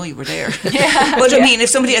 you wouldn't know you were there. But I mean, if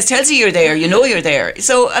somebody else tells you you're there, you know you're there.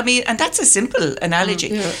 So I mean, and that's a simple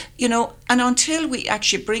analogy, and until we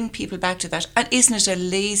actually bring people back to that, and isn't it a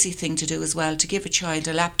lazy thing to do as well, to give a child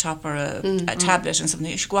a laptop or a tablet and something?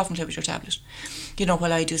 You should go off and play with your tablet,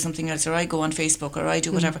 while I do something else, or I go on Facebook, or I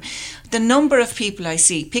do whatever. The number of people I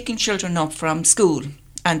see picking children up from school,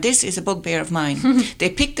 and this is a bugbear of mine. They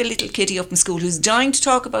pick the little kiddie up in school who's dying to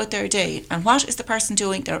talk about their day. And what is the person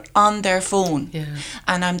doing? They're on their phone.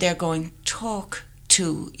 And I'm there going, talk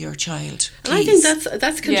to your child, please. And I think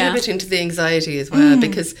that's contributing to the anxiety as well,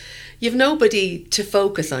 because you've nobody to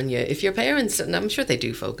focus on you. If your parents, and I'm sure they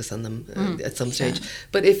do focus on them at some stage,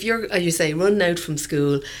 but if you're, as you say, running out from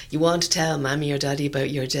school, you want to tell mommy or daddy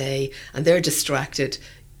about your day, and they're distracted,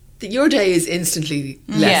 your day is instantly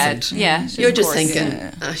lessened. You're just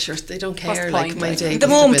thinking, sure, they don't care. Like my day, the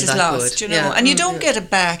moment is lost, and you don't get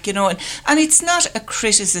it back, and it's not a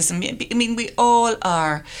criticism. I mean, we all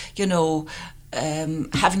are,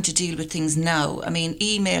 having to deal with things now. I mean,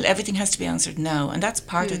 email, everything has to be answered now, and that's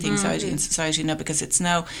part of the anxiety in society now, because it's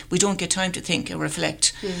now we don't get time to think and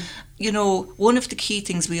reflect. One of the key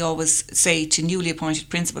things we always say to newly appointed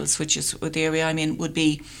principals, which is the area I'm in, would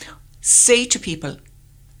be say to people,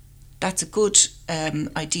 that's a good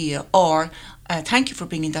idea, or thank you for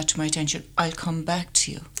bringing that to my attention. I'll come back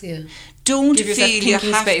to you. Yeah. Don't Give yourself feel you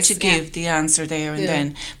thinking have space, to give the answer there and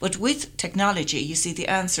then. But with technology, you see, the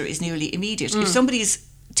answer is nearly immediate. If somebody's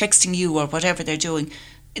texting you or whatever they're doing,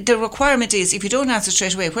 the requirement is, if you don't answer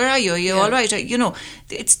straight away, where are you? Are you all right? You know,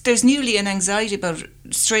 there's nearly an anxiety about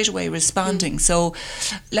straight away responding. So,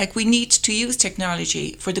 like, we need to use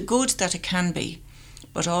technology for the good that it can be,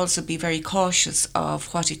 but also be very cautious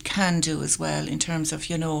of what it can do as well in terms of,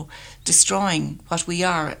 you know, destroying what we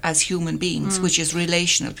are as human beings, which is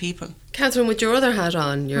relational people. Catherine, with your other hat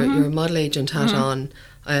on, your model agent hat on,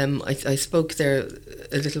 I spoke there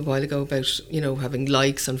a little while ago about, you know, having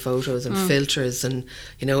likes on photos and filters and,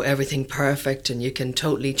 you know, everything perfect, and you can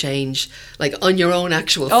totally change, like, on your own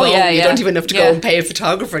actual phone. You don't even have to go and pay a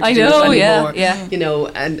photographer to do it anymore. You know,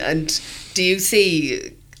 and do you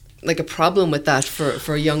see like a problem with that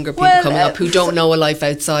for younger people coming up who don't know a life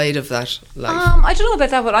outside of that life? I don't know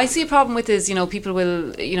about that. What I see a problem with is, you know, people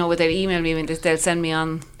will, you know, they'll email me and they'll send me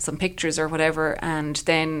on some pictures or whatever, and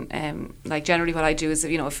then like generally what I do is,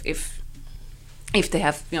 you know, if they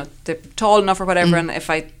have, you know, they're tall enough or whatever, and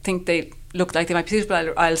if I think they look like they might be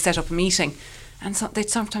suitable, I'll set up a meeting. And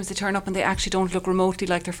sometimes they turn up and they actually don't look remotely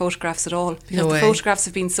like their photographs at all, because the photographs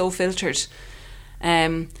have been so filtered.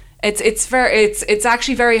 It's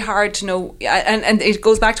actually very hard to know, and it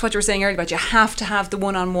goes back to what you were saying earlier about you have to have the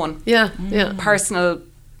one-on-one personal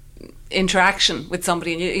interaction with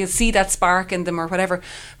somebody, and you see that spark in them or whatever.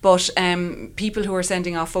 But people who are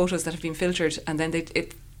sending off photos that have been filtered, and then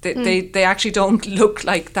they actually don't look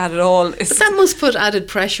like that at all. But that must put added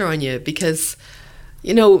pressure on you, because,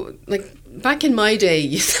 you know, like, back in my day,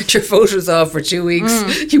 you sent your photos off for 2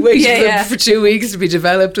 weeks. You waited for 2 weeks to be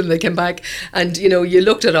developed, and they came back. And, you know, you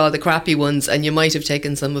looked at all the crappy ones, and you might have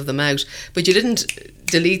taken some of them out, but you didn't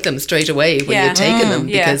delete them straight away when you'd taken them,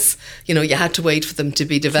 because, you know, you had to wait for them to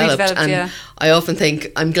be developed. I often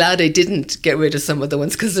think, I'm glad I didn't get rid of some of the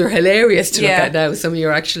ones, because they're hilarious to look at now. Some of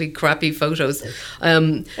your actually crappy photos.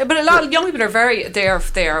 But a lot of young people are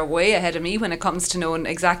they are way ahead of me when it comes to knowing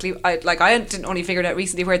exactly. I didn't only figured out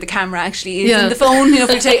recently where the camera actually is in the phone. You know,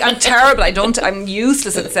 I'm terrible. I'm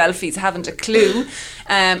useless at selfies. I haven't a clue.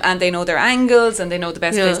 And they know their angles, and they know the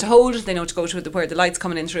best place to hold it. They know to go to where the light's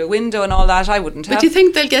coming in through a window and all that. I wouldn't have. But do you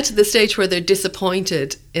think they'll get to the stage where they're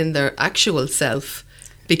disappointed in their actual self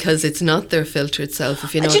because it's not their filtered self,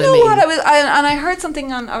 if you know what I mean? Do you know what? I heard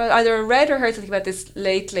something on, either read or heard something about this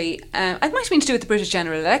lately. It might have been to do with the British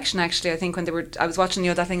general election, actually. I think when I was watching,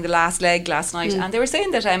 you know, that thing, The Last Leg, last night, and they were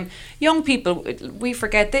saying that young people, we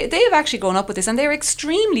forget, they have actually grown up with this, and they're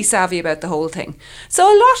extremely savvy about the whole thing. So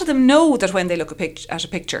a lot of them know that when they look at a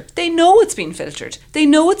picture, they know it's been filtered, they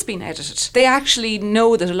know it's been edited. They actually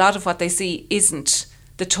know that a lot of what they see isn't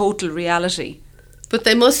the total reality. But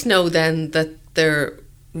they must know then that their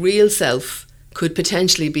real self could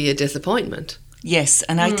potentially be a disappointment. Yes,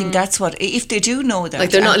 and I think that's what, if they do know that,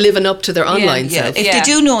 like, they're not living up to their online self. If they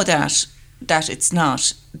do know that it's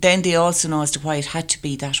not, then they also know as to why it had to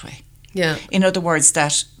be that way. Yeah. In other words,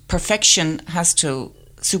 that perfection has to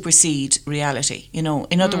supersede reality, you know.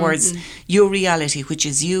 In other words, your reality, which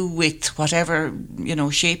is you with whatever, you know,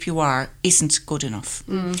 shape you are, isn't good enough.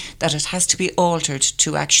 That it has to be altered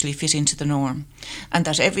to actually fit into the norm, and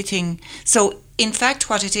that everything. So in fact,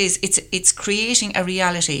 what it is, it's creating a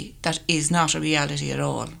reality that is not a reality at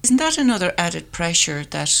all. Isn't that another added pressure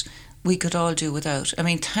that we could all do without? I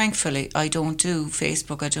mean, thankfully, I don't do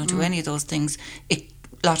Facebook. I don't do any of those things. A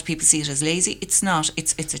lot of people see it as lazy. It's not.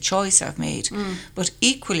 It's a choice I've made. But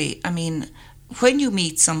equally, I mean, when you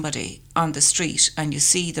meet somebody on the street and you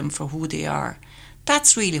see them for who they are,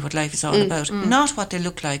 that's really what life is all about. Not what they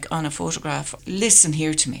look like on a photograph. Listen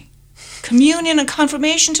here to me. Communion and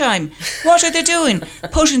confirmation time. What are they doing?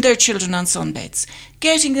 Putting their children on sunbeds,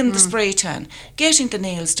 getting them the spray tan, getting the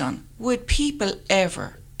nails done. Would people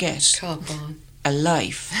ever get a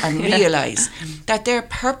life and realise that they're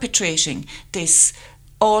perpetrating this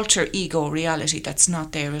alter ego reality that's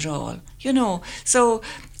not there at all, you know? So,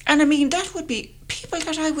 and I mean, that would be people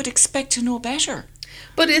that I would expect to know better.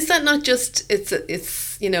 But is that not just,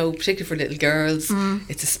 it's you know, particularly for little girls,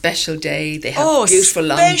 it's a special day, they have beautiful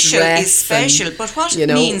long dress. Special is special, but what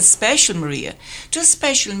means special, Maria? Does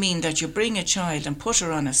special mean that you bring a child and put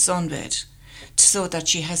her on a sunbed so that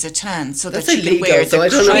she has a tan, so that's that she illegal, can wear so I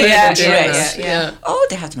don't know dress? Oh,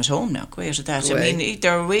 they have them at home now, go out of that. I mean,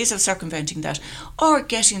 there are ways of circumventing that, or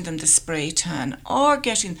getting them the spray tan, or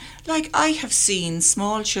getting, like, I have seen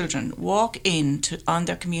small children walk in on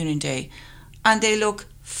their communion day, and they look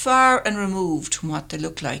far and removed from what they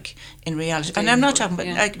look like in reality. And I'm not talking about,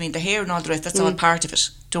 I mean, the hair and all the rest, that's all part of it,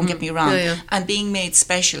 don't get me wrong. And being made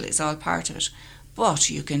special is all part of it. But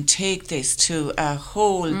you can take this to a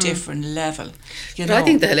whole different level. You But know. I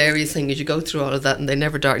think the hilarious thing is you go through all of that and they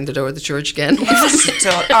never darken the door of the church again. So,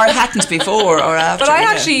 or it happened before or after. But I yeah.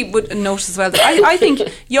 actually would notice as well that I think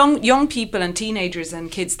young people and teenagers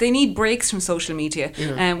and kids, they need breaks from social media.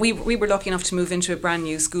 We were lucky enough to move into a brand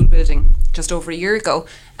new school building just over a year ago,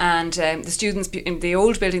 and the students in the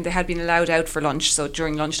old building, they had been allowed out for lunch, so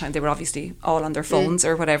during lunchtime they were obviously all on their phones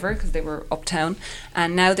or whatever because they were uptown,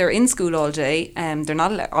 and now they're in school all day. They're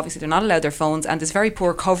not allowed their phones, and there's very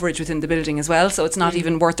poor coverage within the building as well, so it's not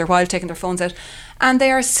even worth their while taking their phones out. And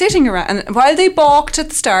they are sitting around, and while they balked at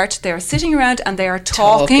the start, they are sitting around and they are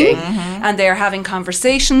talking. And they are having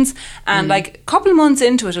conversations, and like a couple of months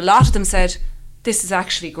into it, a lot of them said, this is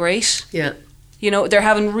actually great. Yeah. You know, they're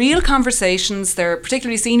having real conversations. They're,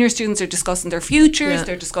 particularly senior students, are discussing their futures. Yeah.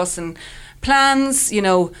 They're discussing plans. You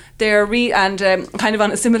know, they're kind of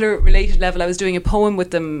on a similar related level. I was doing a poem with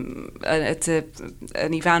them. It's an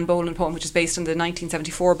Evan Boland poem, which is based on the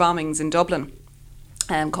 1974 bombings in Dublin.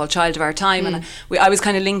 Called Child of Our Time, and I was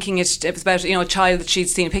kind of linking it. It was about, you know, a child that she'd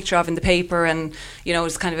seen a picture of in the paper, and, you know, it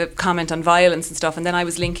was kind of a comment on violence and stuff. And then I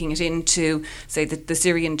was linking it into, say, the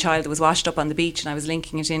Syrian child that was washed up on the beach, and I was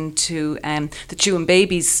linking it into the Chewing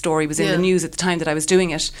Babies story was in the news at the time that I was doing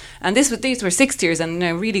it. And these were sixth-years and, you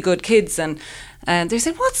know, really good kids, and they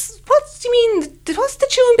said, "What do you mean? What's the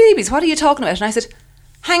Chewing Babies? What are you talking about?" And I said,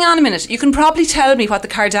 hang on a minute, you can probably tell me what the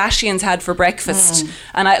Kardashians had for breakfast.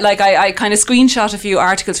 And I kind of screenshot a few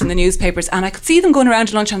articles from the newspapers, and I could see them going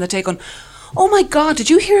around lunch on the day going, oh my God,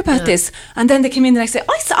 did you hear about this? And then they came in the next day,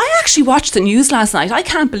 I actually watched the news last night. I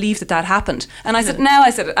can't believe that happened. And I said,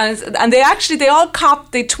 and they all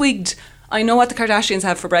they twigged, I know what the Kardashians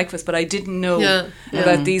have for breakfast, but I didn't know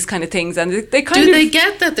about these kind of things. And they kind of... Do they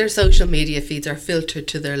get that their social media feeds are filtered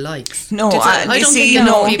to their likes? No, I don't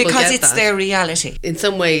think people because get it's that. their reality. In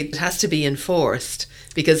some way, it has to be enforced,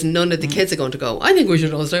 because none of the kids are going to go, I think we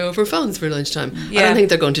should all stay off our phones for lunchtime. I don't think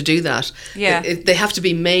they're going to do that. Yeah. They have to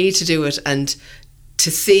be made to do it, and to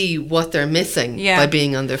see what they're missing by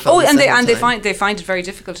being on their phones. Oh, and all the time. they find it very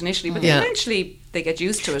difficult initially, but eventually they get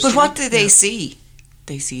used to it. But what do they see?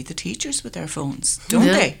 They see the teachers with their phones, don't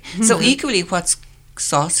they? So equally, what's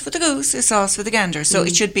sauce for the goose is sauce for the gander. So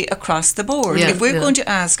it should be across the board. If we're going to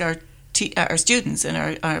ask our students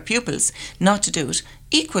and our pupils not to do it,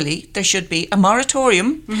 equally there should be a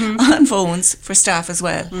moratorium on phones for staff as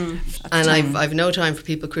well. And I've no time for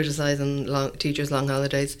people criticising teachers' long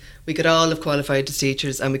holidays. We could all have qualified as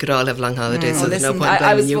teachers, and we could all have long holidays. So there's no point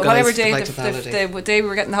blaming you guys. Whatever day, for the holiday. the day we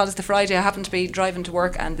were getting the holidays, the Friday, I happened to be driving to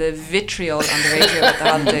work, and the vitriol on the radio about the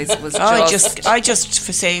holidays was I just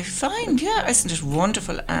say, fine, yeah, isn't it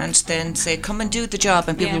wonderful? And then say, come and do the job,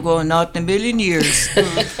 and people go, not in a million years.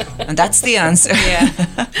 And that's the answer.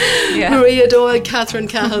 Maria Doyle, Catherine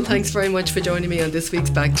Cahill, thanks very much for joining me on this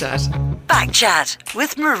week's Back Chat. Back Chat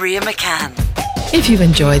with Maria McCann. If you've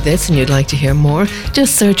enjoyed this and you'd like to hear more,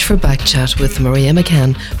 just search for Back Chat with Maria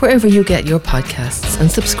McCann wherever you get your podcasts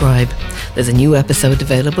and subscribe. There's a new episode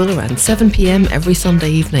available around 7 p.m. every Sunday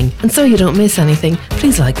evening. And so you don't miss anything,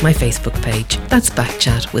 please like my Facebook page. That's Back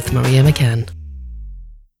Chat with Maria McCann.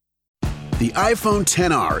 The iPhone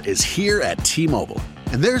XR is here at T-Mobile,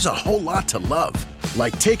 and there's a whole lot to love.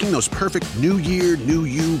 Like taking those perfect New Year, New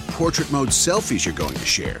You portrait mode selfies you're going to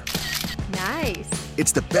share. Nice.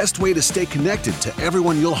 It's the best way to stay connected to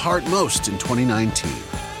everyone you'll heart most in 2019.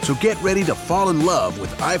 So get ready to fall in love with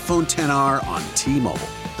iPhone XR on T-Mobile,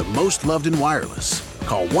 the most loved in wireless.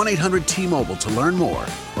 Call 1-800-T-Mobile to learn more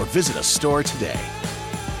or visit a store today.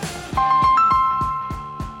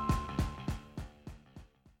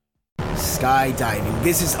 Skydiving.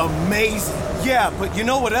 This is amazing. Yeah, but you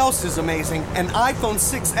know what else is amazing? An iPhone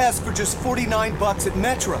 6S for just $49 at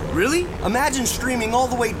Metro. Really? Imagine streaming all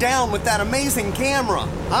the way down with that amazing camera.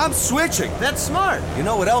 I'm switching. That's smart. You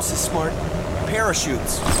know what else is smart?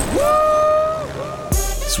 Parachutes.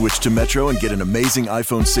 Switch to Metro and get an amazing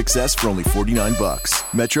iPhone 6S for only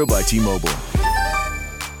 $49. Metro by T-Mobile.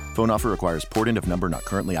 Phone offer requires port-in of number not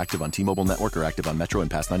currently active on T-Mobile network or active on Metro in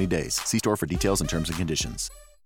past 90 days. See store for details and terms and conditions.